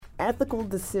ethical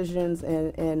decisions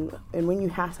and when you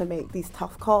have to make these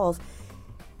tough calls,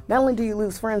 not only do you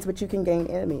lose friends, but you can gain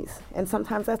enemies. And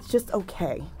sometimes that's just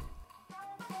okay.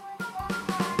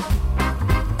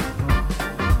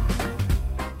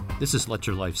 This is Let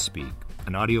Your Life Speak,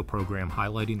 an audio program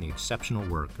highlighting the exceptional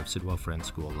work of Sidwell Friends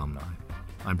School alumni.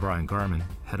 I'm Brian Garman,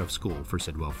 head of school for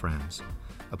Sidwell Friends,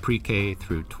 a pre-K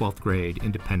through 12th grade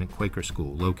independent Quaker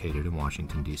school located in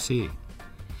Washington, D.C.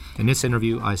 In this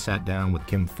interview, I sat down with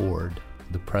Kim Ford,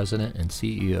 the president and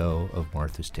CEO of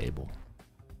Martha's Table.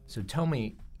 So tell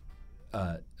me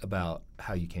about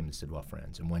how you came to Sidwell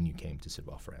Friends and when you came to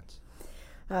Sidwell Friends.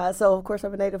 So, of course,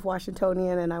 I'm a native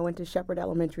Washingtonian, and I went to Shepherd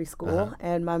Elementary School.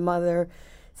 And my mother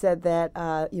said that,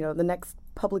 the next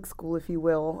public school, if you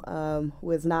will,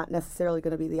 was not necessarily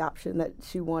going to be the option that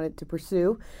she wanted to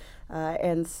pursue.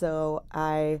 And so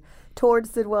I toured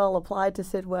Sidwell, applied to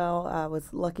Sidwell. I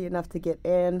was lucky enough to get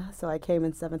in, so I came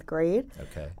in 7th grade.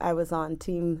 Okay. I was on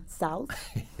Team South,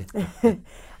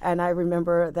 and I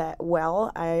remember that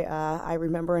well. I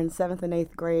remember in 7th and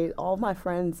 8th grade, all my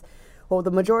friends, well,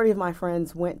 the majority of my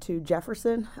friends went to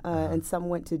Jefferson, and some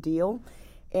went to Deal,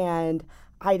 and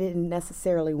I didn't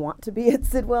necessarily want to be at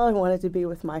Sidwell. I wanted to be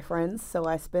with my friends, so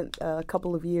I spent a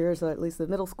couple of years, or at least the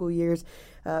middle school years,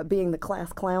 being the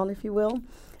class clown, if you will.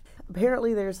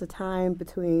 Apparently, there's a time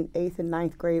between 8th and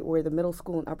 9th grade where the middle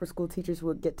school and upper school teachers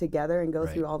would get together and go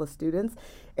through all the students.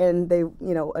 And they,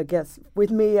 I guess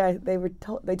with me,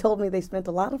 they told me they spent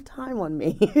a lot of time on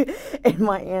me and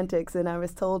my antics. And I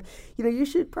was told, you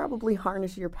should probably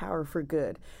harness your power for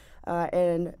good.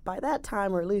 And by that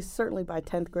time, or at least certainly by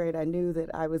 10th grade, I knew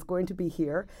that I was going to be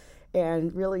here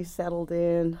and really settled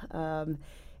in.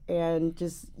 And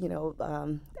just,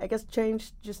 I guess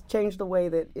change the way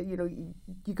that,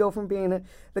 you go from being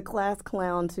the class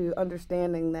clown to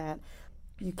understanding that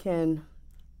you can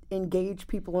engage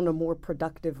people in a more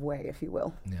productive way, if you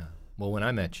will. Yeah. Well, when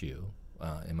I met you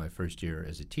in my first year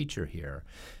as a teacher here,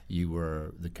 you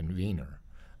were the convener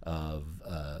of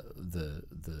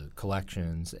the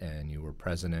collections, and you were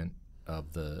president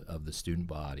of the student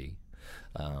body,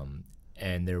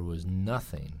 and there was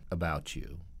nothing about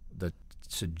you that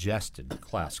suggested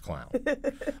class clown.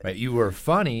 Right? You were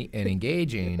funny and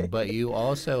engaging, but you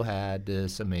also had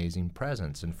this amazing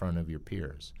presence in front of your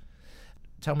peers.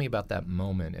 Tell me about that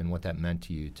moment and what that meant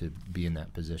to you to be in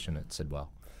that position at Sidwell.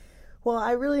 Well,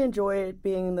 I really enjoyed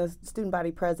being the student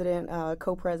body president,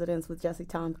 co-presidents with Jesse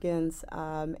Tompkins,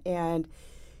 and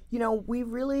we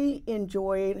really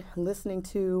enjoyed listening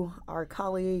to our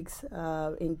colleagues,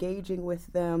 engaging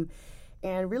with them,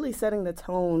 and really setting the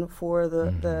tone for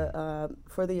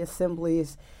the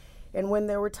assemblies. And when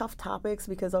there were tough topics,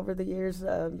 because over the years,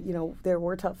 there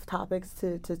were tough topics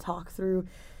to talk through,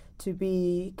 to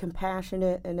be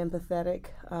compassionate and empathetic.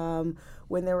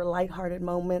 When there were lighthearted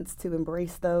moments, to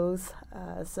embrace those.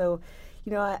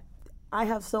 I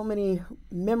have so many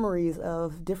memories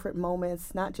of different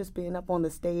moments, not just being up on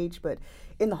the stage, but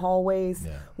in the hallways.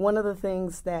 Yeah. One of the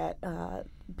things that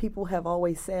people have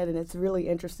always said, and it's really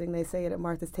interesting, they say it at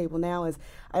Martha's Table now, is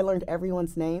I learned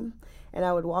everyone's name, and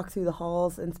I would walk through the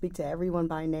halls and speak to everyone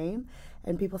by name,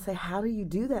 and people say, how do you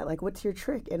do that? Like, what's your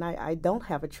trick? And I don't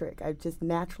have a trick. I just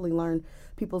naturally learned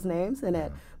people's names, and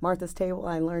at Martha's Table,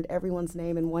 I learned everyone's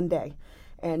name in one day.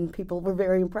 And people were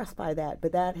very impressed by that.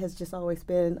 But that has just always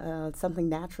been something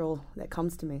natural that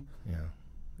comes to me.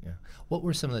 Yeah. What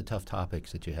were some of the tough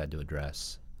topics that you had to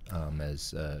address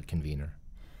as convener?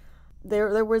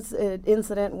 There was an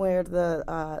incident where there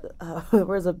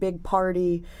was a big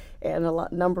party, and a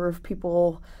number of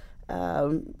people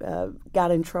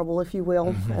got in trouble, if you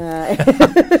will.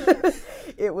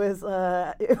 It was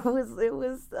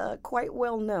quite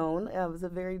well known. It was a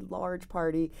very large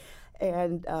party.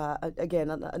 And again,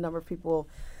 a number of people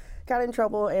got in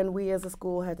trouble, and we as a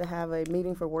school had to have a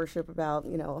meeting for worship about,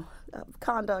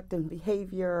 conduct and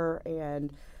behavior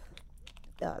and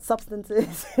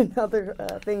substances and other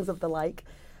things of the like.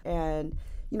 And,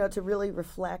 to really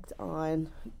reflect on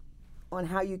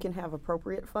how you can have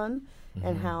appropriate fun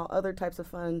and how other types of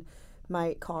fun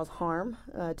might cause harm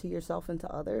to yourself and to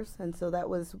others. And so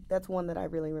that's one that I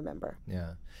really remember.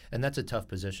 Yeah, and that's a tough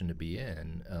position to be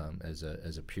in as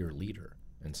a peer leader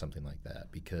in something like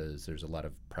that, because there's a lot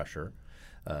of pressure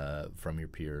from your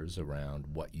peers around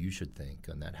what you should think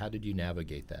on that. How did you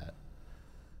navigate that?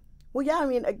 Well, yeah, I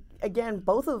mean, again,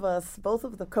 both of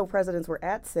the co-presidents were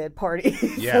at said party.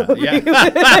 Yeah,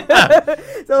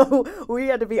 So we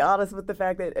had to be honest with the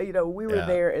fact that, we were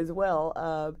there as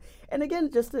well. And again,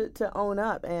 just to own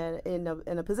up, and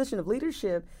in a position of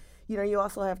leadership, you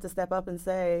also have to step up and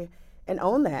say, and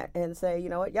own that and say, you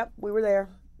know what, yep, we were there.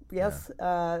 Yes,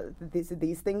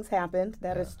 these things happened.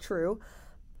 That is true.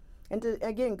 And to,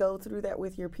 again, go through that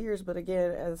with your peers, but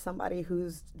again, as somebody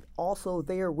who's also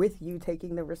there with you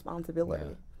taking the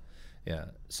responsibility. Yeah.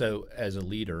 So as a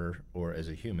leader or as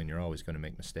a human, you're always going to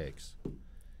make mistakes.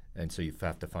 And so you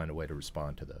have to find a way to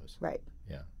respond to those. Right.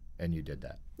 Yeah. And you did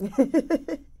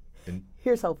that. And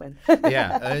here's hoping.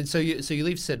 Yeah. And so you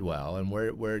leave Sidwell, and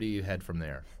where do you head from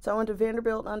there? So I went to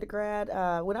Vanderbilt undergrad.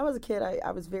 When I was a kid,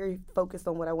 I was very focused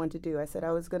on what I wanted to do. I said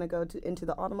I was going to go into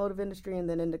the automotive industry and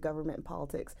then into government and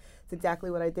politics. It's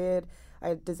exactly what I did.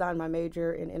 I designed my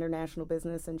major in international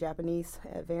business and Japanese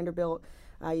at Vanderbilt.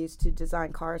 I used to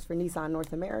design cars for Nissan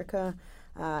North America.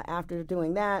 After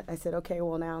doing that, I said, okay,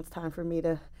 well, now it's time for me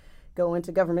to go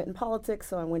into government and politics.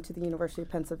 So I went to the University of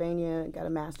Pennsylvania and got a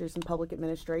master's in public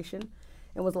administration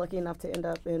and was lucky enough to end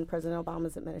up in President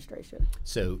Obama's administration.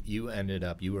 So you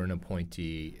were an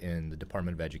appointee in the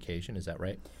Department of Education, is that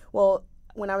right? Well,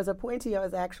 when I was appointee, I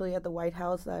was actually at the White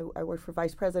House. I worked for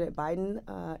Vice President Biden,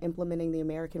 implementing the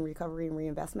American Recovery and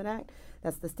Reinvestment Act.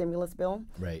 That's the stimulus bill.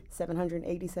 Right.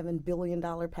 $787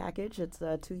 billion package. It's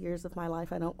 2 years of my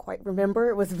life I don't quite remember.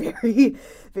 It was very,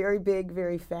 very big,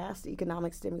 very fast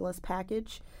economic stimulus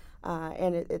package.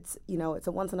 And it's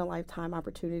a once in a lifetime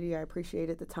opportunity. I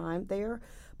appreciated the time there,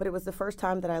 but it was the first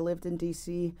time that I lived in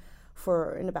DC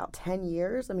in about 10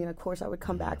 years. I mean, of course, I would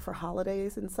come back for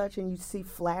holidays and such, and you see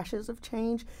flashes of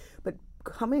change. But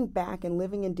coming back and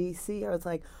living in D.C., I was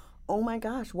like, oh my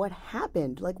gosh, what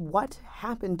happened? Like, what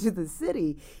happened to the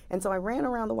city? And so I ran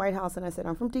around the White House and I said,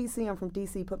 I'm from D.C.,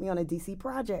 put me on a D.C.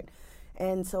 project.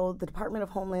 And so the Department of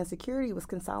Homeland Security was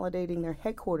consolidating their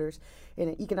headquarters in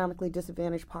an economically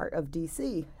disadvantaged part of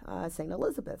D.C., St.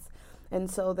 Elizabeth. And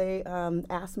so they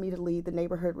asked me to lead the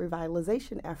neighborhood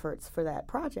revitalization efforts for that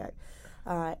project.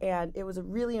 And it was a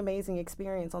really amazing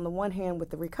experience. On the one hand, with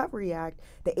the Recovery Act,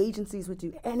 the agencies would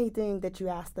do anything that you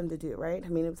asked them to do, right? I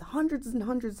mean, it was hundreds and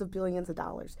hundreds of billions of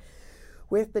dollars.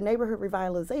 With the neighborhood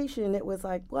revitalization, it was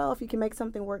like, well, if you can make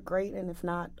something work, great, and if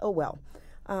not, oh well.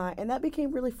 And that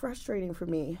became really frustrating for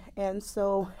me. And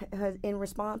so in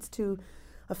response to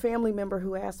a family member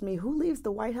who asked me, who leaves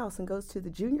the White House and goes to the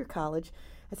junior college,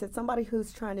 I said, somebody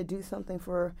who's trying to do something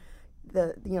for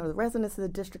the residents of the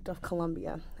District of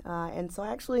Columbia. And so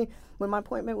actually, when my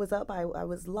appointment was up, I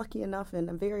was lucky enough and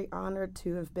I'm very honored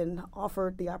to have been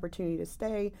offered the opportunity to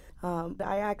stay.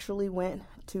 I actually went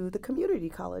to the community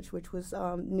college, which was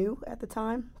new at the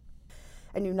time.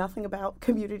 I knew nothing about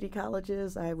community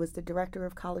colleges. I was the director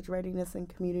of college readiness and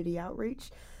community outreach.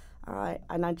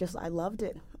 And I loved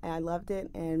it. I loved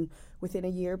it, and within a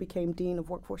year became Dean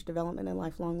of Workforce Development and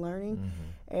Lifelong Learning.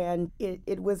 Mm-hmm. And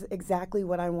it was exactly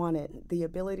what I wanted, the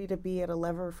ability to be at a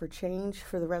lever for change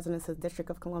for the residents of the District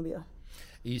of Columbia.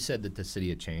 You said that the city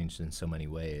had changed in so many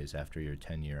ways after your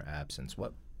 10-year absence.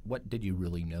 What did you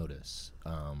really notice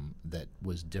that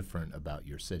was different about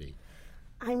your city?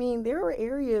 I mean, there were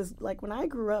areas, like when I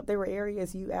grew up, there were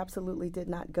areas you absolutely did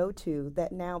not go to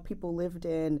that now people lived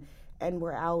in and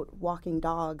were out walking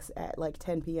dogs at like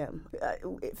 10 p.m.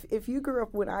 If you grew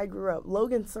up when I grew up,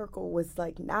 Logan Circle was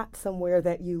like not somewhere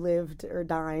that you lived or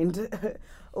dined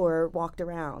or walked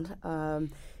around.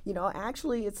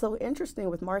 Actually, it's so interesting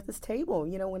with Martha's Table.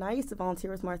 When I used to volunteer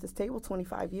with Martha's Table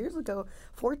 25 years ago,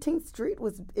 14th Street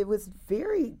was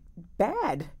very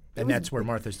bad. And that's where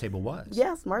Martha's Table was.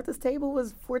 Yes, Martha's Table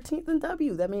was 14th and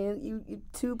W. I mean, you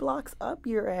 2 blocks up,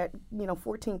 you're at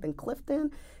 14th and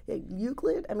Clifton,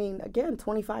 Euclid. I mean, again,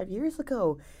 25 years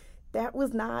ago, that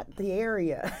was not the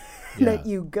area that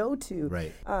you go to.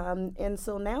 Right. And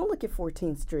so now look at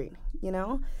 14th Street.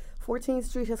 14th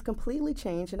Street has completely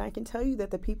changed, and I can tell you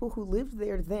that the people who lived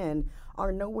there then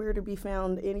are nowhere to be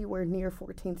found anywhere near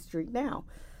 14th Street now.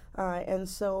 And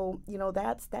so,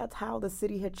 that's how the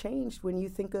city had changed. When you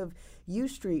think of U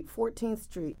Street, 14th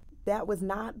Street, that was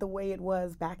not the way it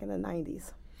was back in the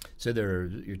 90s. So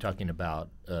you're talking about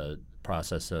a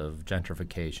process of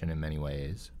gentrification in many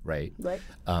ways, right? Right.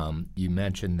 You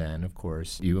mentioned then, of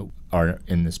course, you are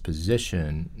in this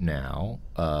position now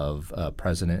of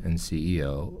president and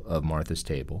CEO of Martha's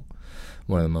Table,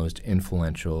 one of the most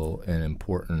influential and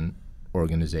important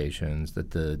organizations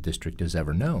that the district has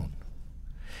ever known.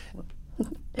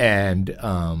 And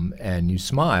you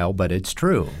smile, but it's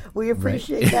true. We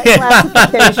appreciate that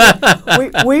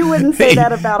classification. we wouldn't say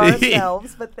that about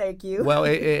ourselves, but thank you. Well,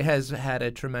 it has had a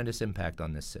tremendous impact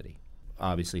on this city.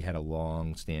 Obviously had a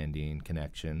long-standing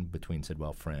connection between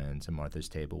Sidwell Friends and Martha's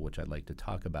Table, which I'd like to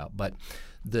talk about. But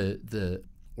the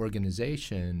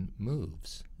organization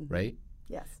moves, right?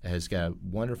 Yes. It has got a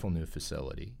wonderful new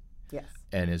facility. Yes.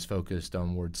 And is focused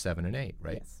on Wards 7 and 8,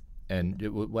 right? Yes. And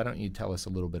why don't you tell us a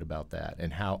little bit about that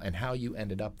and how you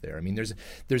ended up there? I mean,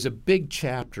 there's a big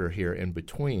chapter here in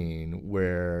between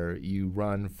where you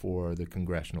run for the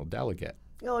congressional delegate.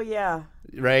 Oh yeah.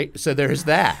 Right. So there's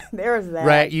that. There's that.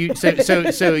 Right.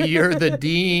 So you're the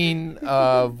dean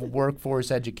of workforce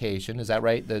education. Is that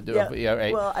right? Yeah.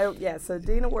 Right. Well, so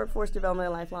dean of workforce development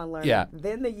and lifelong learning. Yeah.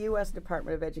 Then the U.S.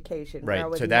 Department of Education. Right. Where I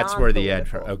was So that's where the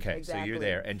non-political. okay. Exactly. So you're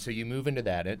there, and so you move into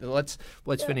that. And let's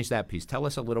finish that piece. Tell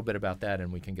us a little bit about that,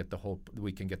 and we can get the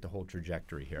whole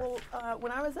trajectory here. Well,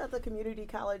 when I was at the community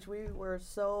college, we were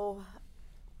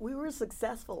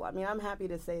successful. I mean, I'm happy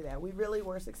to say that. We really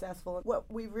were successful.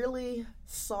 What we really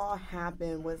saw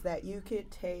happen was that you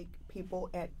could take people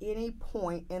at any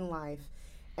point in life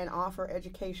and offer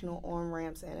educational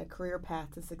on-ramps and a career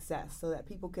path to success so that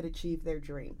people could achieve their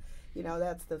dream. You know,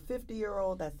 that's the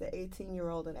 50-year-old, that's the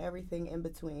 18-year-old, and everything in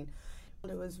between.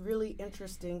 It was really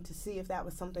interesting to see if that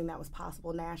was something that was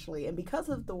possible nationally. And because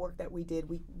of the work that we did,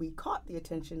 we caught the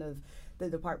attention of the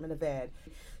Department of Ed.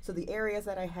 So the areas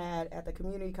that I had at the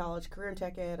community college, career and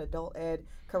tech ed, adult ed,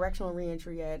 correctional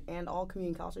reentry ed, and all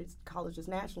community colleges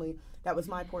nationally, that was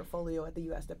my portfolio at the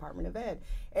U.S. Department of Ed.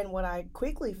 And what I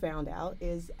quickly found out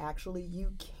is actually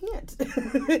you can't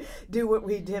do what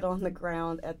we did on the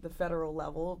ground at the federal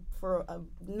level for a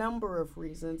number of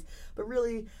reasons, but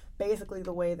really basically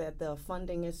the way that the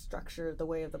funding is structured, the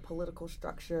way of the political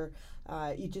structure,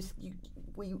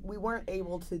 we weren't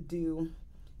able to do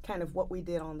kind of what we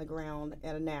did on the ground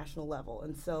at a national level.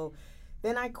 And so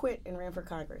then I quit and ran for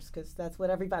Congress because that's what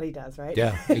everybody does, right?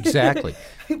 Yeah, exactly.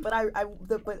 But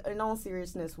in all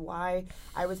seriousness, why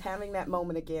I was having that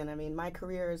moment again, I mean, my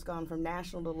career has gone from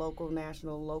national to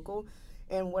local,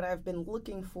 and what I've been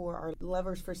looking for are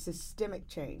levers for systemic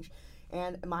change.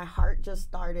 And my heart just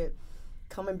started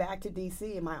coming back to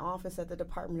D.C. and my office at the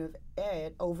Department of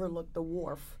Ed overlooked the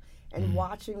wharf, and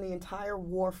watching the entire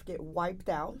wharf get wiped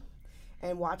out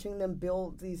and watching them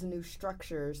build these new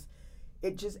structures,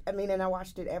 and I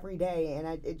watched it every day, and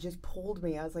it just pulled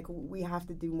me. I was like, we have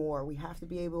to do more. We have to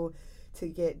be able to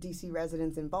get D.C.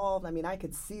 residents involved. I mean, I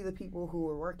could see the people who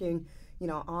were working,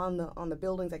 on the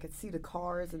buildings. I could see the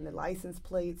cars and the license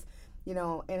plates, and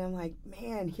I'm like,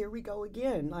 man, here we go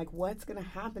again. Like, what's going to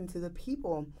happen to the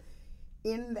people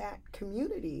in that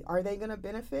community? Are they going to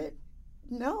benefit?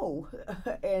 No.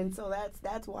 And so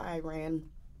that's why I ran.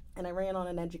 And I ran on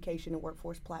an education and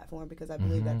workforce platform because I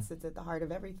believe that sits at the heart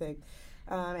of everything.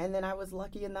 And then I was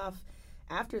lucky enough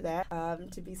after that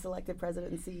to be selected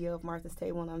president and CEO of Martha's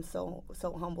Table, and I'm so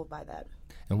humbled by that.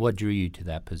 And what drew you to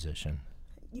that position?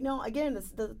 Again,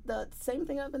 it's the same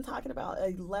thing I've been talking about,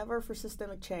 a lever for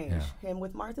systemic change. Yeah. And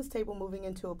with Martha's Table moving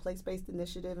into a place-based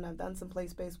initiative, and I've done some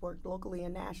place-based work locally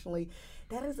and nationally,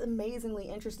 that is amazingly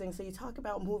interesting. So you talk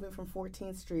about moving from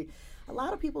 14th Street. A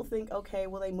lot of people think, okay,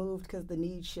 well, they moved because the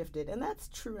needs shifted, and that's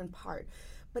true in part.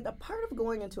 But a part of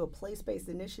going into a place-based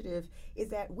initiative is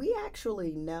that we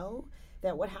actually know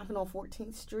that what happened on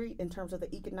 14th Street in terms of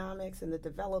the economics and the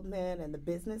development and the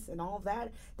business and all of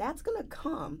that, that's going to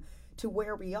come to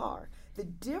where we are. The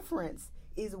difference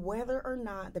is whether or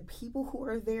not the people who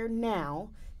are there now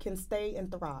can stay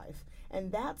and thrive.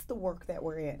 And that's the work that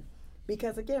we're in.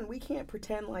 Because again, we can't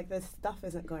pretend like this stuff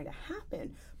isn't going to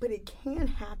happen, but it can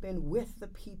happen with the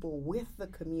people, with the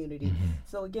community.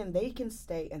 So again, they can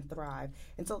stay and thrive.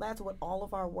 And so that's what all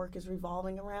of our work is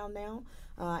revolving around now,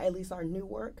 at least our new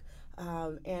work.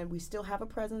 And we still have a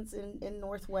presence in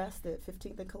Northwest at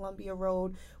 15th and Columbia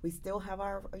Road. We still have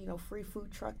our free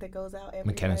food truck that goes out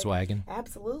every McKenna's day. Wagon.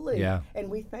 Absolutely. Yeah. And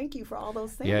we thank you for all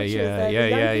those sandwiches that the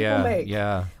young people make.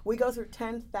 Yeah. We go through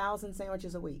 10,000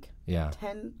 sandwiches a week. Yeah.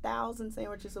 10,000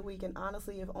 sandwiches a week. And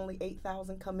honestly, if only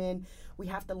 8,000 come in, we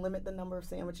have to limit the number of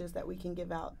sandwiches that we can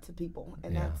give out to people.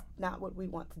 And that's not what we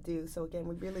want to do. So again,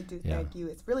 we really do thank you.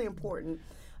 It's really important.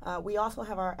 We also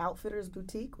have our Outfitters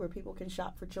Boutique where people can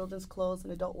shop for children's clothes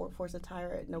and adult workforce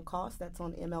attire at no cost. That's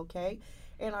on MLK.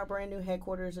 And our brand new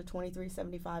headquarters are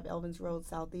 2375 Elvins Road,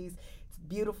 Southeast. It's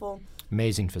beautiful.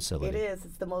 Amazing facility. It is.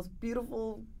 It's the most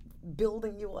beautiful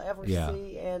building you will ever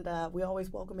see. And we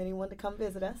always welcome anyone to come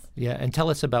visit us. Yeah, and tell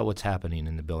us about what's happening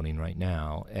in the building right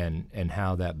now and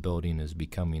how that building is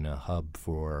becoming a hub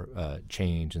for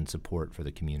change and support for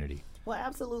the community. Well,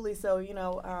 absolutely. So,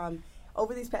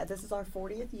 over these past, this is our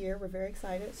 40th year. We're very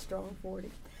excited, strong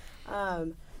 40.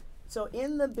 So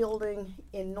in the building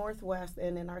in Northwest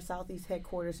and in our Southeast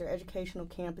headquarters are educational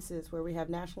campuses where we have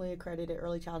nationally accredited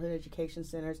early childhood education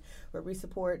centers where we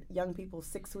support young people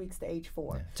 6 weeks to age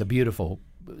 4. Yeah, it's a beautiful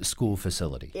school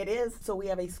facility. It is. So we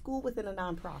have a school within a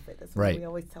nonprofit. That's what Right. we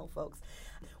always tell folks.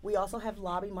 We also have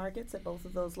lobby markets at both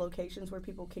of those locations where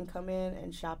people can come in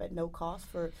and shop at no cost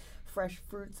for fresh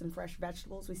fruits and fresh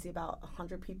vegetables. We see about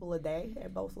 100 people a day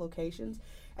at both locations.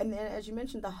 And then, as you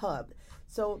mentioned, the hub.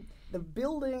 So the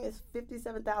building is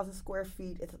 57,000 square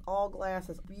feet. It's all glass.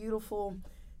 It's beautiful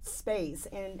space,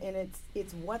 and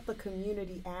it's what the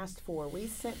community asked for. We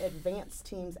sent advance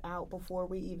teams out before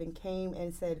we even came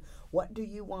and said, what do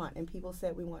you want? And people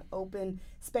said, we want open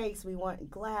space, we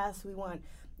want glass, we want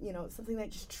something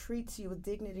that just treats you with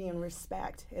dignity and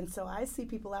respect. And so I see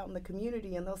people out in the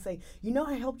community and they'll say,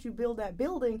 I helped you build that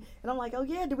building. And I'm like, oh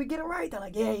yeah, did we get it right? They're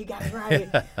like, yeah, you got it right.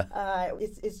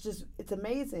 It's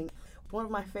amazing. One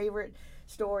of my favorite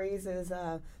stories is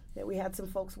that we had some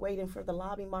folks waiting for the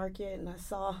lobby market, and I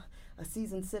saw a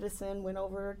seasoned citizen, went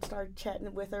over, started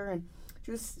chatting with her, and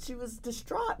she was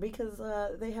distraught because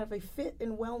they have a fit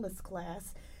and wellness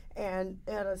class, and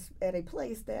at a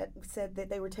place that said that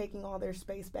they were taking all their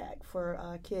space back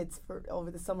for kids for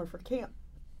over the summer for camp.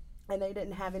 And they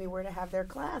didn't have anywhere to have their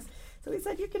class. So he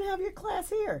said, you can have your class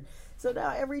here. So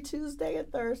now every Tuesday and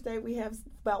Thursday, we have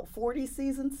about 40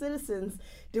 seasoned citizens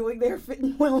doing their fit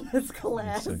and wellness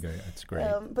class. That's great.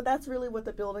 But that's really what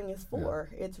the building is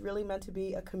for. Yeah. It's really meant to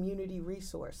be a community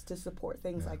resource to support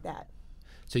things like that.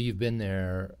 So you've been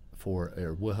there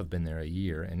or will have been there a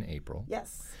year in April.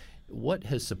 Yes. What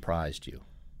has surprised you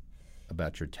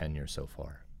about your tenure so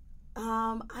far?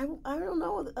 I don't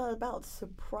know about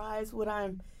surprise. What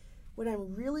I'm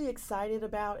really excited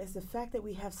about is the fact that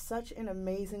we have such an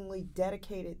amazingly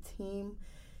dedicated team.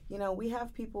 We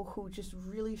have people who just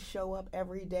really show up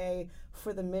every day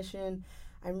for the mission.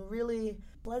 I'm really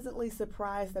pleasantly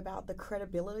surprised about the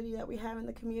credibility that we have in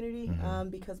the community,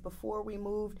 because before we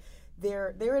moved,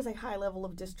 there is a high level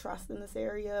of distrust in this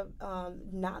area.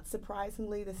 Not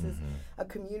surprisingly, this is a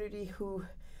community who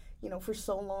for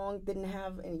so long didn't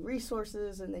have any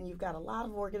resources, and then you've got a lot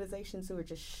of organizations who are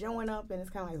just showing up, and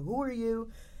it's kind of like, who are you?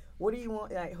 What do you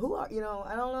want? Like, who are,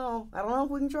 I don't know. I don't know if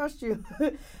we can trust you.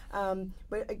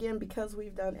 But again, because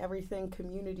we've done everything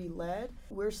community-led,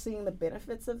 we're seeing the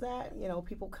benefits of that.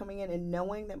 People coming in and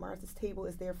knowing that Martha's Table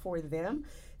is there for them.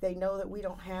 They know that we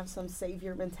don't have some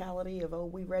savior mentality of,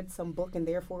 we read some book and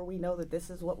therefore we know that this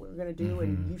is what we're going to do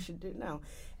and you should do. No.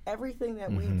 Everything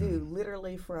that we do,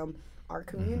 literally from our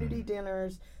community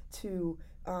dinners to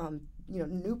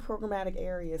new programmatic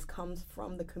areas, comes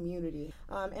from the community.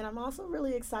 And I'm also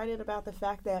really excited about the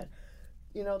fact that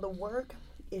the work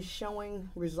is showing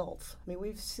results. I mean,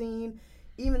 we've seen,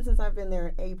 even since I've been there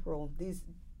in April, these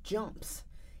jumps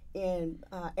in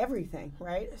everything,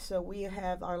 right? So we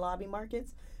have our lobby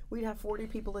markets. We'd have 40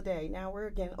 people a day. Now we're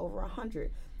again over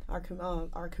 100.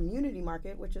 Our community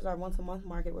market, which is our once-a-month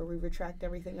market where we retract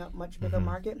everything up, much bigger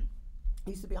market.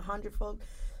 Used to be 100 folks.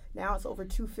 Now it's over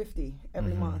 250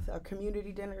 every month. Our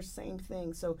community dinners, same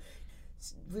thing. So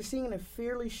we're seeing in a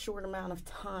fairly short amount of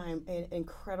time an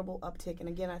incredible uptick. And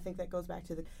again, I think that goes back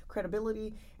to the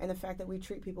credibility and the fact that we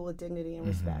treat people with dignity and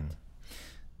respect.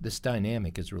 This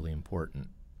dynamic is really important,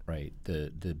 right?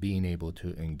 The being able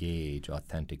to engage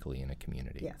authentically in a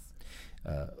community. Yes.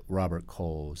 Robert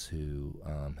Coles, who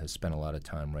has spent a lot of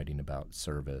time writing about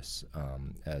service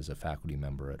as a faculty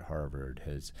member at Harvard,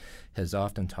 has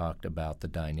often talked about the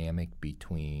dynamic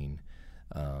between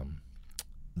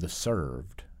the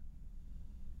served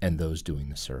and those doing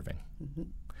the serving.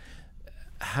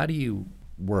 How do you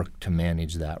work to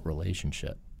manage that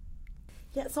relationship?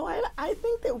 Yeah, so I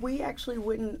think that we actually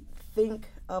wouldn't think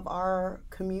of our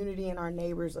community and our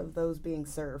neighbors of those being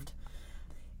served.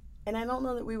 And I don't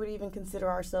know that we would even consider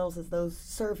ourselves as those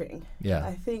serving. Yeah.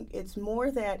 I think it's more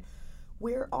that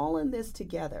we're all in this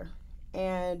together,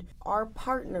 and our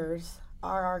partners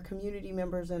are our community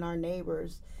members and our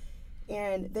neighbors,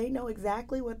 and they know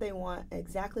exactly what they want,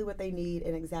 exactly what they need,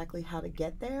 and exactly how to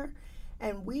get there.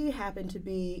 And we happen to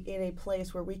be in a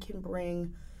place where we can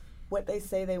bring what they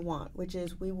say they want, which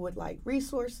is we would like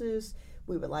resources,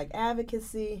 we would like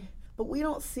advocacy, but we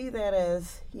don't see that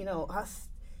as, us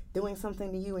doing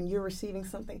something to you and you're receiving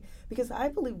something, because I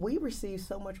believe we receive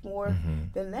so much more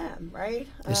than them, right?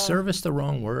 Is service the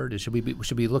wrong word? Should we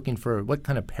be looking for, what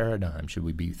kind of paradigm should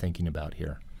we be thinking about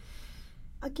here?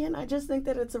 Again, I just think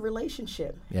that it's a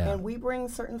relationship, and we bring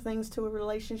certain things to a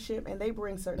relationship, and they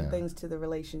bring certain things to the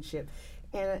relationship.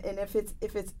 And if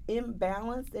it's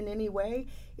imbalanced in any way,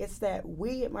 it's that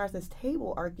we at Martha's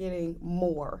Table are getting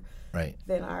more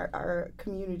than our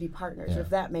community partners, if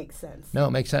that makes sense. No,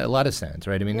 it makes a lot of sense,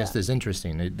 right? I mean, this is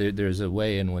interesting. There's a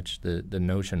way in which the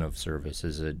notion of service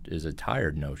is a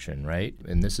tired notion, right?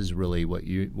 And this is really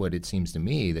what it seems to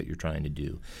me that you're trying to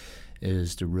do,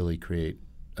 is to really create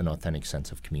an authentic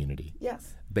sense of community.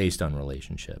 Yes. Based on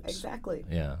relationships. Exactly.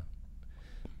 Yeah.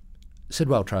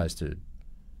 Sidwell tries to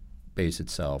base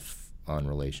itself on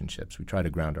relationships. We try to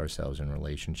ground ourselves in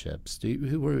relationships.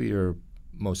 Who were your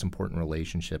most important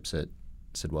relationships at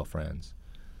Sidwell Friends?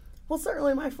 Well,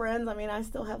 certainly my friends. I mean, I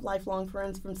still have lifelong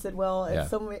friends from Sidwell. Yeah.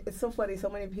 It's so funny. So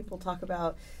many people talk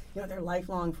about, their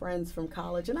lifelong friends from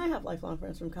college, and I have lifelong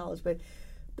friends from college, but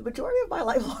the majority of my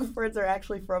lifelong friends are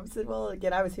actually from Sidwell.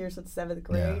 Again, I was here since 7th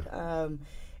grade, and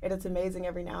it's amazing.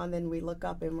 Every now and then we look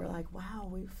up and we're like, wow,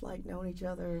 we've known each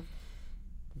other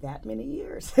that many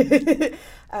years. But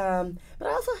I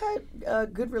also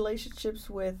had good relationships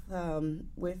with some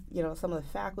of the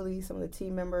faculty, some of the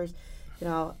team members.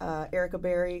 Erica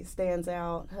Berry stands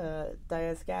out.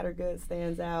 Diane Scattergood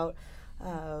stands out.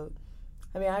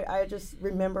 I just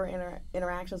remember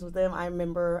interactions with them. I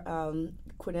remember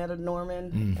Quinetta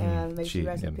Norman, may she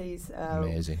rest in peace.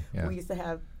 Amazing. Yeah. We used to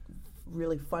have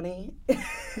really funny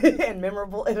and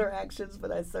memorable interactions,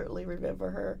 but I certainly remember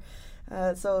her.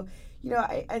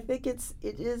 I think it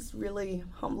is really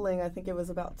humbling. I think it was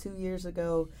about 2 years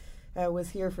ago. I was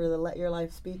here for the Let Your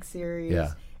Life Speak series.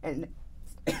 Yeah. And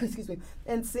excuse me,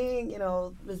 and seeing,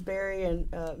 Ms. Berry and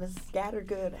Ms.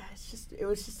 Scattergood, it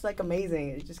was just amazing.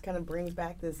 It just kind of brings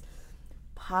back this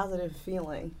positive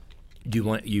feeling.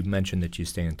 You mentioned that you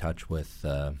stay in touch with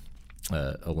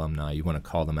alumni. You want to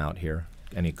call them out here?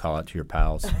 Any call out to your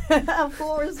pals? Of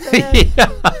course, man.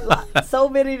 So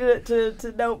many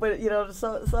to note, but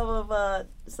some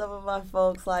of my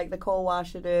folks like Nicole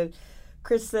Washington,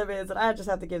 Chris Simmons, and I just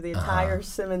have to give the entire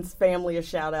Simmons family a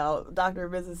shout out. Dr.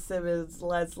 and Mrs. Simmons,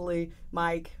 Leslie,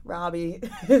 Mike, Robbie,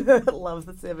 loves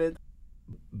the Simmons.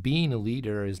 Being a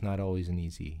leader is not always an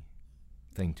easy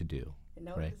thing to do.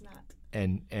 No, right? It is not.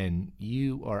 And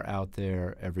you are out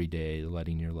there every day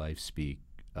letting your life speak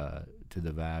to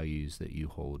the values that you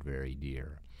hold very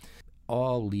dear.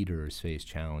 All leaders face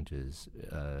challenges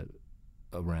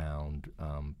around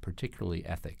particularly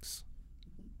ethics,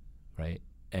 right?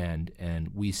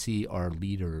 And we see our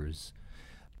leaders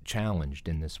challenged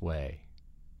in this way.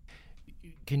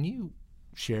 Can you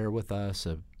share with us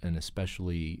an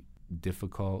especially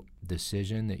difficult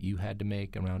decision that you had to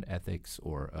make around ethics,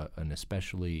 or an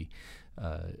especially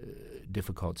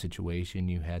difficult situation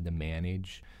you had to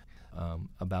manage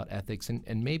about ethics?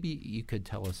 And maybe you could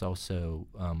tell us also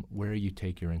where you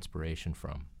take your inspiration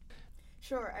from.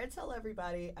 Sure. I tell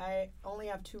everybody I only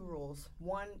have 2 rules.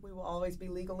 1, we will always be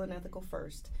legal and ethical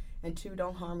first. And 2,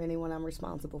 don't harm anyone I'm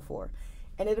responsible for.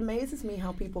 And it amazes me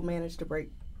how people manage to break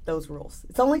those rules.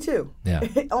 It's only 2. Yeah.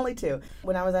 Only 2.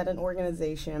 When I was at an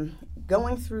organization,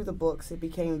 going through the books, it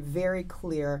became very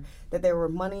clear that there were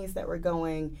monies that were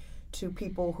going to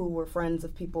people who were friends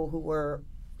of people who were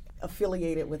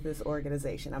affiliated with this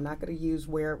organization. I'm not going to use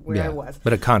where I was.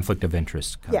 But a conflict of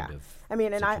interest kind of I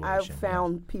mean, and I situation,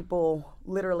 found people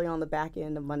literally on the back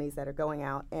end of monies that are going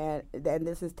out, and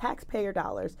this is taxpayer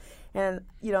dollars. And,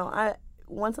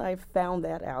 once I found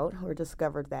that out or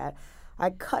discovered that, I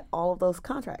cut all of those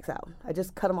contracts out. I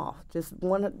just cut them off. Just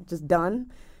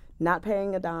done, not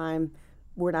paying a dime.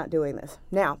 We're not doing this.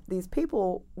 Now, these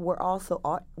people were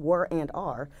and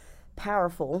are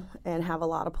powerful and have a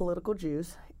lot of political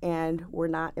juice, and were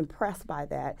not impressed by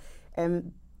that,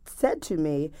 and said to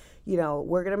me,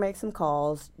 we're going to make some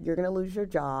calls, you're going to lose your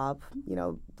job,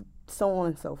 so on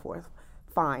and so forth.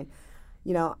 Fine.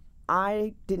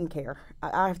 I didn't care.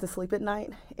 I have to sleep at night,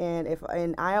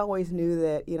 and I always knew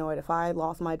that, if I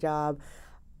lost my job,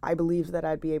 I believed that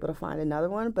I'd be able to find another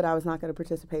one, but I was not going to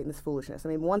participate in this foolishness. I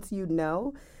mean, once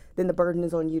then the burden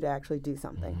is on you to actually do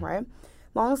something, right?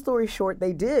 Long story short,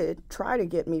 they did try to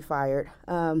get me fired,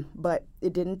 but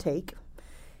it didn't take.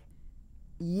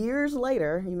 Years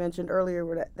later, you mentioned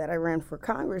earlier that I ran for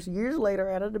Congress. Years later,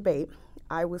 at a debate,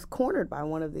 I was cornered by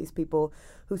one of these people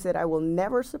who said, I will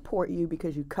never support you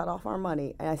because you cut off our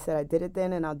money. And I said, I did it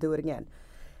then and I'll do it again.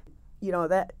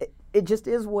 That it just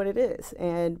is what it is.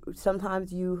 And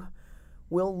sometimes you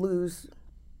will lose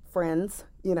friends,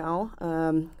 you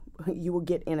will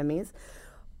get enemies.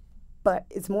 But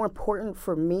it's more important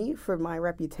for me, for my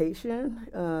reputation,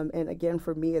 and again,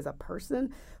 for me as a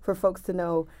person, for folks to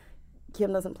know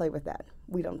Kim doesn't play with that.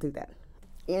 We don't do that.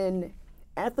 In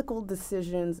ethical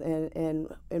decisions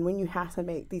and when you have to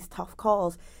make these tough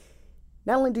calls,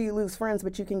 not only do you lose friends,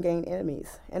 but you can gain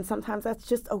enemies. And sometimes that's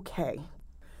just okay.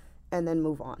 And then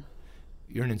move on.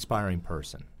 You're an inspiring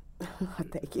person.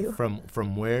 Thank you.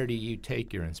 From where do you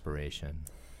take your inspiration?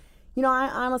 I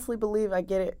honestly believe I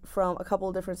get it from a couple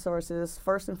of different sources.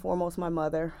 First and foremost, my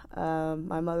mother.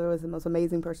 My mother was the most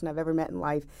amazing person I've ever met in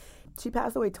life. She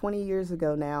passed away 20 years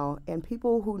ago now, and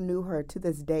people who knew her to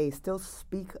this day still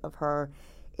speak of her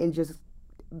in just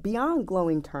beyond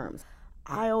glowing terms.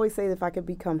 I always say that if I could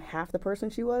become half the person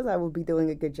she was, I would be doing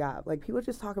a good job. Like, people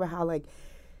just talk about how, like,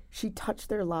 she touched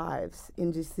their lives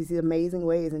in just these amazing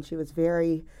ways, and she was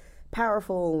very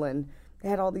powerful and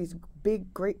had all these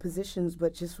big, great positions,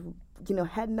 but just,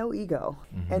 had no ego.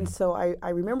 And so I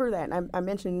remember that. And I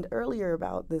mentioned earlier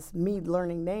about me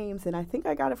learning names, and I think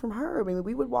I got it from her. I mean,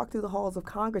 we would walk through the halls of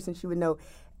Congress, and she would know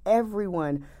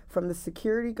everyone from the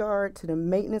security guard to the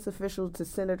maintenance official to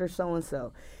Senator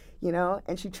so-and-so,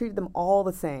 and she treated them all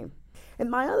the same. And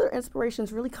my other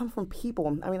inspirations really come from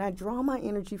people. I mean, I draw my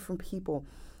energy from people.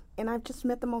 And I've just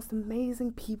met the most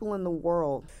amazing people in the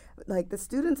world. Like, the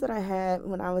students that I had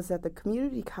when I was at the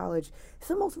community college, it's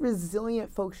the most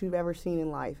resilient folks you've ever seen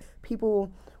in life.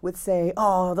 People would say,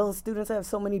 oh, those students have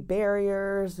so many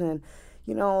barriers, and,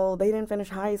 they didn't finish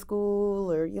high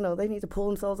school, or, they need to pull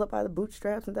themselves up by the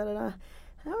bootstraps and da-da-da.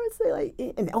 And I would say, like,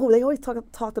 they always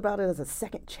talked about it as a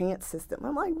second chance system.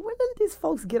 I'm like, when did these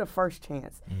folks get a first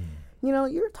chance?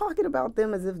 You're talking about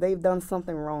them as if they've done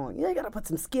something wrong. They got to put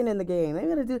some skin in the game. They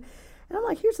got to do. And I'm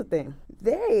like, here's the thing.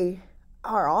 They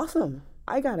are awesome.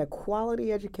 I got a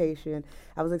quality education.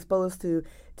 I was exposed to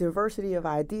diversity of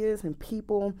ideas and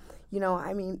people.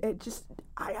 I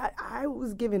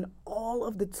was given all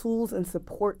of the tools and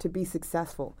support to be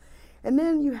successful. And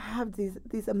then you have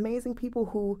these amazing people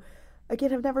who, again,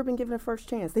 have never been given a first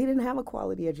chance. They didn't have a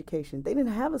quality education. They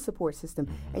didn't have a support system.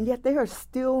 And yet they are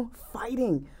still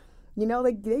fighting.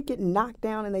 They get knocked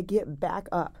down and they get back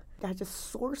up. I just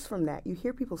source from that. You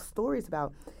hear people's stories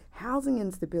about housing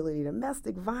instability,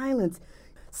 domestic violence,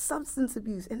 substance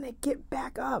abuse, and they get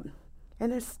back up.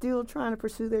 And they're still trying to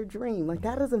pursue their dream. Like,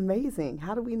 that is amazing.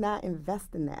 How do we not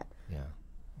invest in that?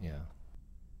 Yeah.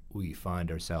 We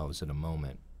find ourselves in a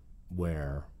moment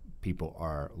where people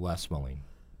are less willing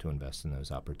to invest in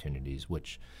those opportunities,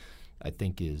 which I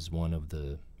think is one of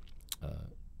the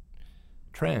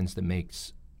trends that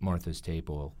makes Martha's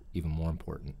Table even more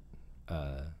important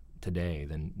today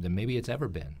than maybe it's ever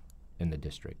been in the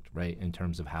district, right, in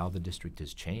terms of how the district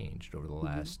has changed over the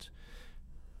last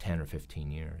 10 or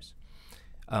 15 years.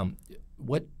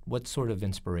 What sort of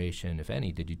inspiration, if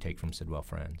any, did you take from Sidwell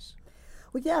Friends?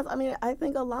 Well, yes, I mean, I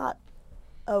think a lot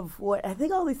of I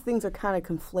think all these things are kind of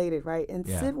conflated, right? In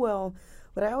Sidwell,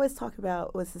 what I always talk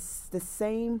about was the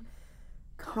same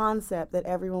concept that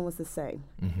everyone was the same.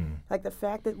 Like, the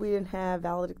fact that we didn't have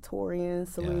valedictorian,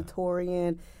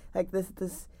 salutatorian, like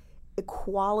this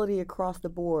equality across the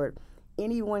board.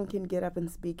 Anyone can get up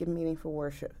and speak in meaningful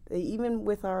worship. Even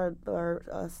with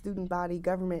our student body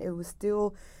government, it was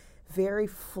still very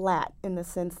flat in the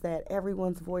sense that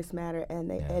everyone's voice mattered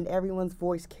and everyone's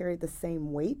voice carried the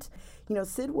same weight.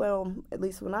 Sidwell, at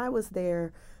least when I was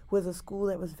there, was a school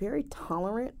that was very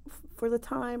tolerant for the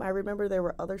time. I remember there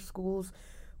were other schools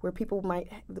where people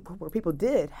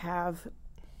did have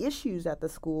issues at the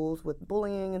schools with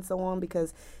bullying and so on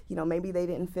because, maybe they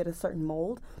didn't fit a certain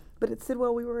mold. But at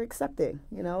Sidwell, we were accepting,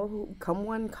 come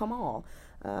one, come all.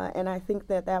 And I think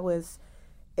that was,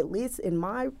 at least in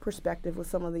my perspective with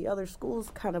some of the other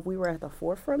schools, we were at the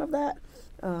forefront of that.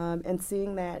 And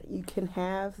seeing that you can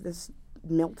have this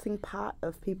melting pot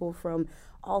of people from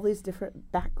all these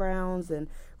different backgrounds and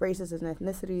races and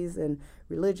ethnicities and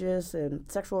religious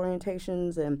and sexual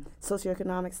orientations and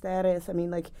socioeconomic status. I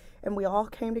mean, and we all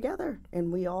came together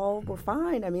and we all were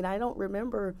fine. I mean, I don't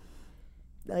remember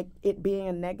it being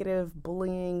a negative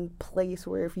bullying place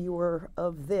where if you were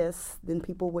of this, then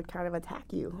people would kind of attack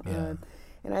you.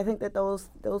 And I think that those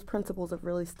principles have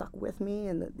really stuck with me.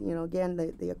 And again,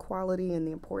 the equality and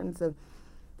the importance of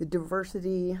the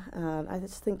diversity. I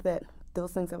just think that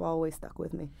those things have always stuck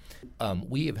with me.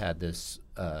 We have had this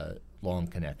long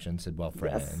connection, Sidwell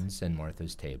Friends and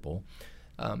Martha's Table.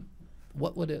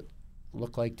 What would it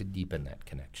look like to deepen that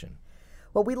connection?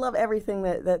 Well, we love everything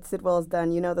that Sidwell has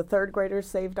done. The third graders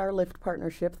saved our Lyft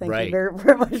partnership. Thank you very,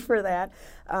 very much for that.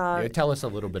 Tell us a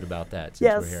little bit about that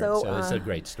since we're here. So it's a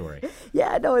great story.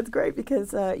 Yeah, no, it's great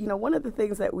because, one of the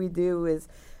things that we do is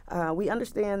we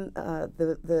understand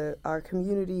our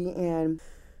community and,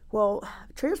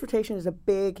 transportation is a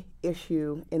big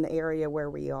issue in the area where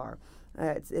we are.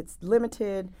 It's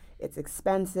limited, it's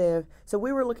expensive. So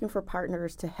we were looking for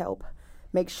partners to help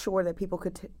make sure that people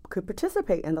could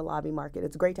participate in the lobby market.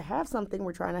 It's great to have something.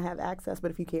 We're trying to have access, but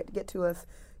if you can't get to us,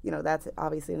 that's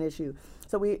obviously an issue.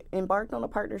 So we embarked on a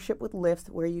partnership with Lyft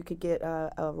where you could get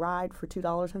a ride for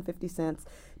 $2.50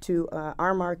 to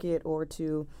our market or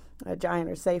to Giant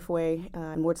or Safeway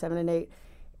in Ward 7 and 8.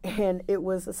 And it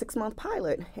was a 6-month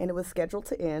pilot, and it was scheduled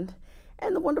to end.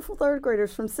 And the wonderful third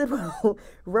graders from Sidwell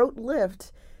wrote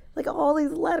Lyft like all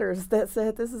these letters that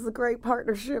said this is a great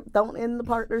partnership. Don't end the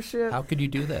partnership. How could you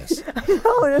do this?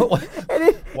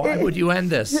 Why would you end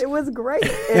this? It was great.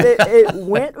 And it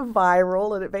went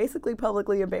viral, and it basically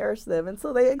publicly embarrassed them. And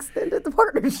so they extended the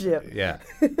partnership. Yeah.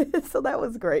 So that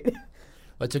was great.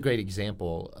 That's a great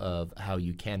example of how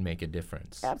you can make a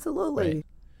difference. Absolutely.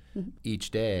 Right?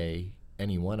 Each day,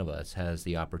 any one of us has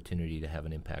the opportunity to have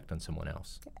an impact on someone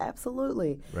else.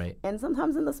 Absolutely. Right. And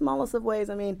sometimes in the smallest of ways,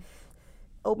 I mean,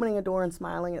 opening a door and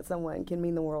smiling at someone can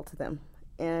mean the world to them.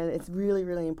 And it's really,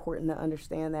 really important to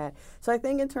understand that. So I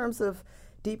think in terms of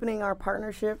deepening our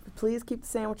partnership, please keep the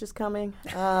sandwiches coming.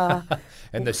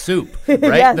 And the soup, right?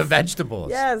 Yes. The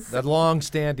vegetables. Yes. The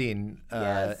long-standing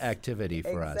Yes. activity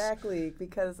for us. Exactly,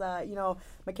 because,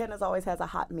 McKenna's always has a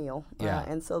hot meal. Yeah.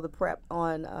 And so the prep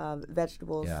on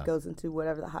vegetables Yeah. goes into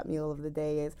whatever the hot meal of the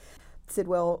day is.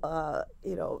 Sidwell,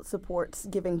 supports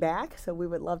giving back, so we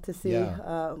would love to see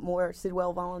more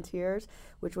Sidwell volunteers,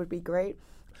 which would be great.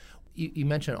 You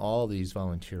mentioned all these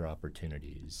volunteer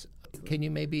opportunities. Can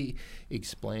you maybe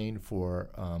explain for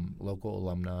local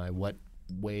alumni what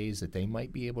ways that they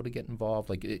might be able to get involved?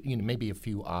 Like, maybe a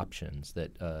few options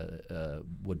that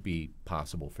would be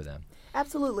possible for them.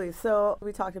 Absolutely. So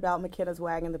we talked about McKenna's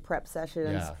Wagon, the prep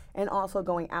sessions, Yeah. and also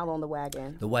going out on the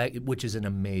wagon. Which is an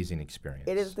amazing experience.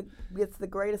 It's the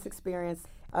greatest experience.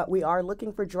 We are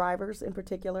looking for drivers in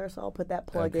particular, so I'll put that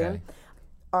plug in.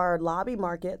 Our lobby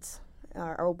markets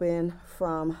are open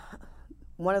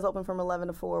one is open from 11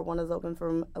 to 4, one is open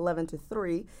from 11 to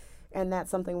 3, and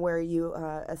that's something where you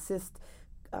assist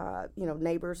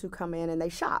neighbors who come in and they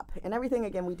shop. And everything,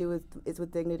 again, we do is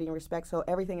with dignity and respect. So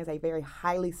everything is a very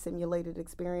highly simulated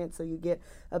experience. So you get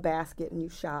a basket and you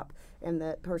shop, and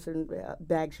the person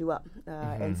bags you up.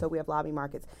 And so we have lobby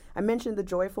markets. I mentioned the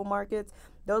joyful markets.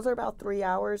 Those are about 3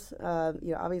 hours.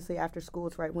 Obviously after school,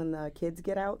 it's right when the kids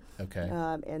get out. Okay.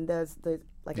 And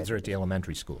These are at the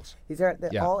elementary schools. These are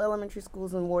at all elementary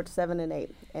schools in Ward 7 and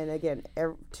 8. And again,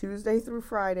 Tuesday through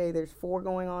Friday, there's 4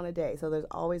 going on a day. So there's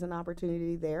always an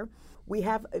opportunity there. We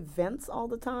have events all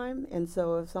the time. And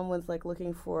so if someone's like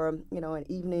looking for, an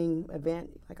evening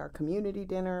event, like our community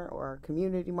dinner or our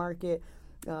community market,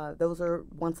 those are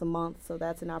once a month. So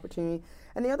that's an opportunity.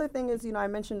 And the other thing is, I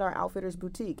mentioned our Outfitters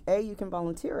Boutique. You can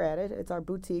volunteer at it. It's our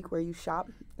boutique where you shop,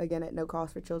 again, at no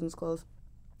cost for children's clothes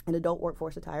and adult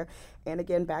workforce attire. And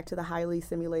again, back to the highly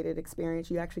simulated experience,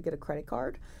 you actually get a credit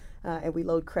card, and we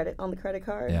load credit on the credit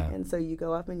card. Yeah. And so you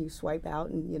go up and you swipe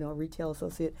out, and a retail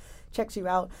associate checks you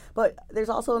out. But there's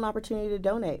also an opportunity to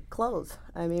donate clothes.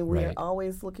 I mean, we are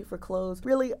always looking for clothes,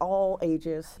 really all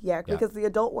ages. Yeah, because the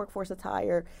adult workforce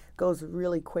attire goes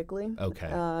really quickly. Okay.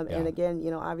 And again,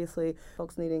 obviously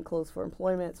folks needing clothes for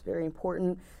employment is very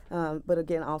important. But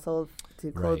again, also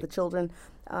to clothe the children.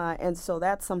 And so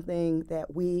that's something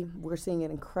that we're seeing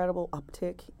an incredible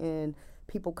uptick in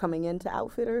people coming into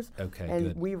Outfitters. Okay, and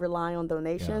good. we rely on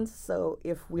donations. Yeah. So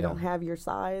if we don't have your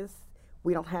size,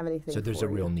 we don't have anything. So there's for a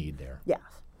real you. need there. Yes.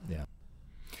 Yeah.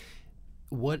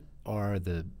 What are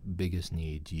the biggest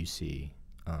needs you see,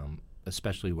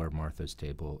 especially where Martha's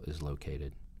Table is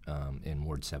located in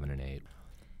Ward 7 and 8?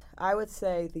 I would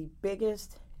say the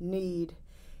biggest need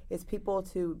is people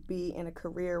to be in a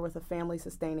career with a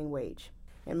family-sustaining wage.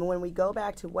 And when we go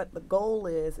back to what the goal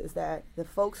is that the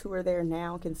folks who are there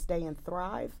now can stay and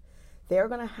thrive. They're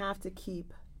going to have to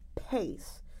keep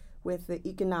pace with the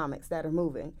economics that are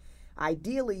moving.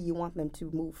 Ideally, you want them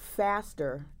to move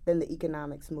faster than the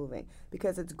economics moving,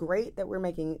 because it's great that we're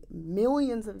making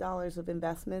millions of dollars of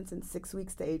investments in 6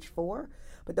 weeks to age 4,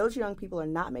 but those young people are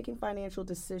not making financial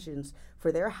decisions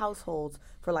for their households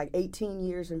for like 18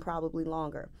 years and probably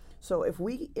longer. So if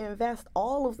we invest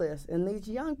all of this in these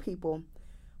young people,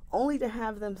 only to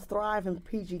have them thrive in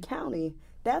PG County,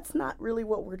 that's not really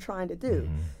what we're trying to do.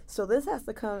 Mm-hmm. So this has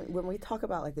to come when we talk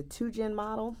about like the 2-gen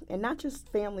model, and not just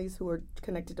families who are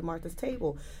connected to Martha's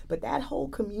Table, but that whole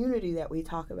community that we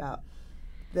talk about.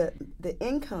 The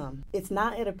income, it's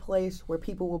not at a place where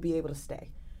people will be able to stay.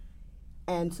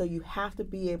 And so you have to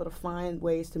be able to find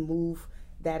ways to move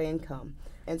that income.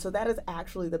 And so that is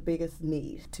actually the biggest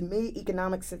need. To me,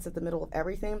 economics sits at the middle of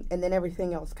everything, and then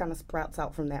everything else kind of sprouts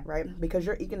out from that, right? Because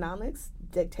your economics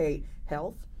dictate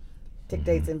health,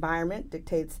 dictates environment,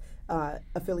 dictates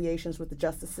affiliations with the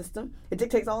justice system. It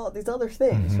dictates all of these other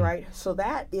things, right? So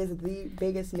that is the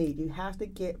biggest need. You have to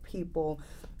get people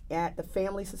at the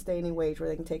family-sustaining wage where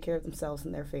they can take care of themselves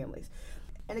and their families.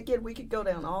 And again, we could go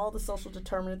down all the social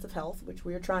determinants of health, which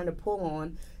we are trying to pull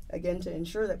on, again, to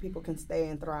ensure that people can stay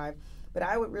and thrive. But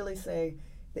I would really say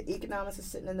the economics is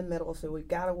sitting in the middle, so we've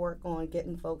got to work on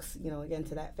getting folks, again,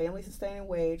 to that family-sustaining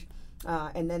wage,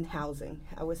 and then housing.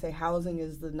 I would say housing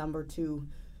is the number 2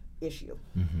 issue.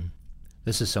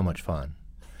 This is so much fun.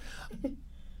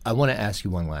 I want to ask you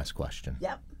one last question.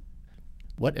 Yep.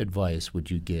 What advice would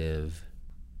you give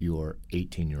your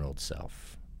 18-year-old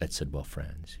self at Sidwell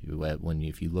Friends?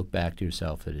 If you look back to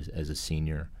yourself as a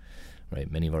senior,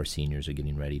 right? Many of our seniors are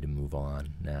getting ready to move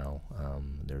on now.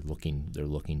 They're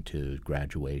looking to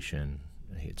graduation.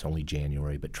 It's only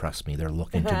January, but trust me, they're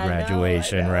looking to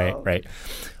graduation, I know. right?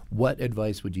 What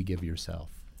advice would you give yourself?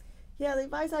 Yeah, the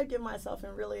advice I'd give myself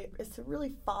is to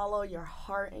really follow your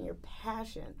heart and your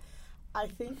passion. I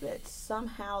think that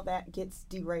somehow that gets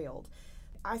derailed.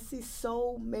 I see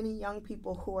so many young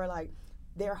people who are like,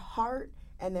 their heart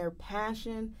and their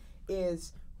passion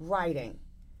is writing,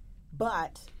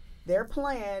 but their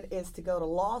plan is to go to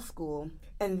law school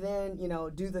and then,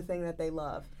 do the thing that they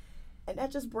love. And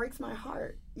that just breaks my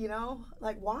heart,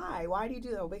 Like, why? Why do you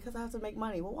do that? Because I have to make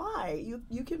money. Well, why?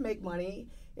 You can make money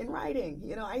in writing.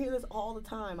 I hear this all the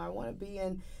time. I want to be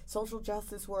in social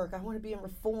justice work. I want to be in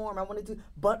reform.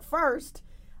 But first,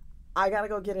 I got to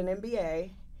go get an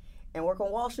MBA and work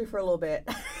on Wall Street for a little bit.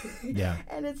 Yeah.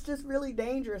 And it's just really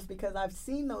dangerous because I've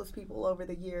seen those people over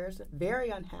the years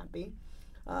very unhappy.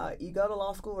 You go to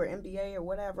law school or MBA or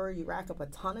whatever, you rack up a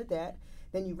ton of debt.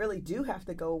 Then you really do have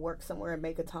to go work somewhere and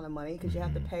make a ton of money because you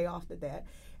have to pay off the debt.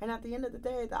 And at the end of the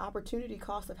day, the opportunity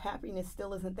cost of happiness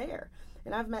still isn't there.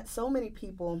 And I've met so many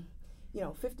people,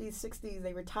 50s, 60s,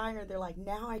 they retire, they're like,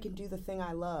 now I can do the thing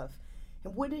I love.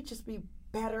 And wouldn't it just be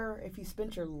better if you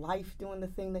spent your life doing the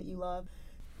thing that you love?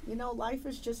 Life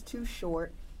is just too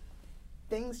short.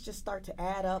 Things just start to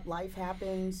add up. Life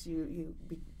happens. You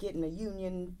get in a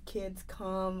union, kids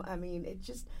come.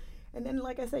 And then,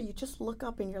 like I said, you just look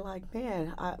up and you're like,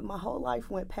 man, my whole life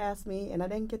went past me and I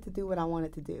didn't get to do what I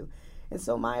wanted to do. And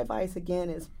so my advice, again,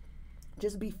 is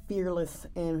just be fearless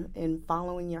in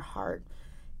following your heart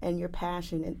and your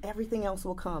passion, and everything else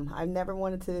will come. I've never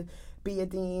wanted to be a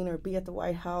dean or be at the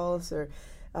White House or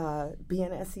be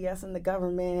an SES in the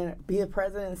government, be a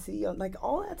president and CEO. Like,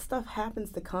 all that stuff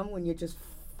happens to come when you're just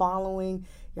following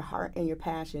your heart and your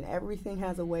passion. Everything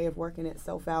has a way of working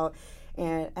itself out.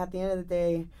 And at the end of the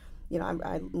day,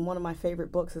 one of my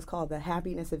favorite books is called The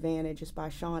Happiness Advantage. It's by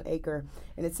Sean Aker.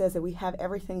 And it says that we have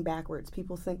everything backwards.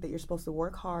 People think that you're supposed to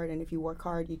work hard, and if you work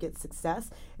hard, you get success.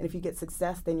 And if you get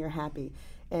success, then you're happy.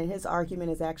 And his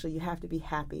argument is actually you have to be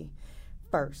happy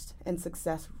first, and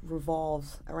success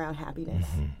revolves around happiness.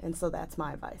 And so that's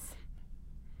my advice.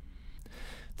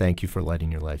 Thank you for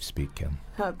letting your life speak, Kim.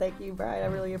 Oh, thank you, Brian. I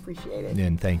really appreciate it.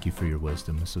 And thank you for your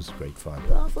wisdom. This was great fun.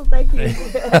 Also, thank you.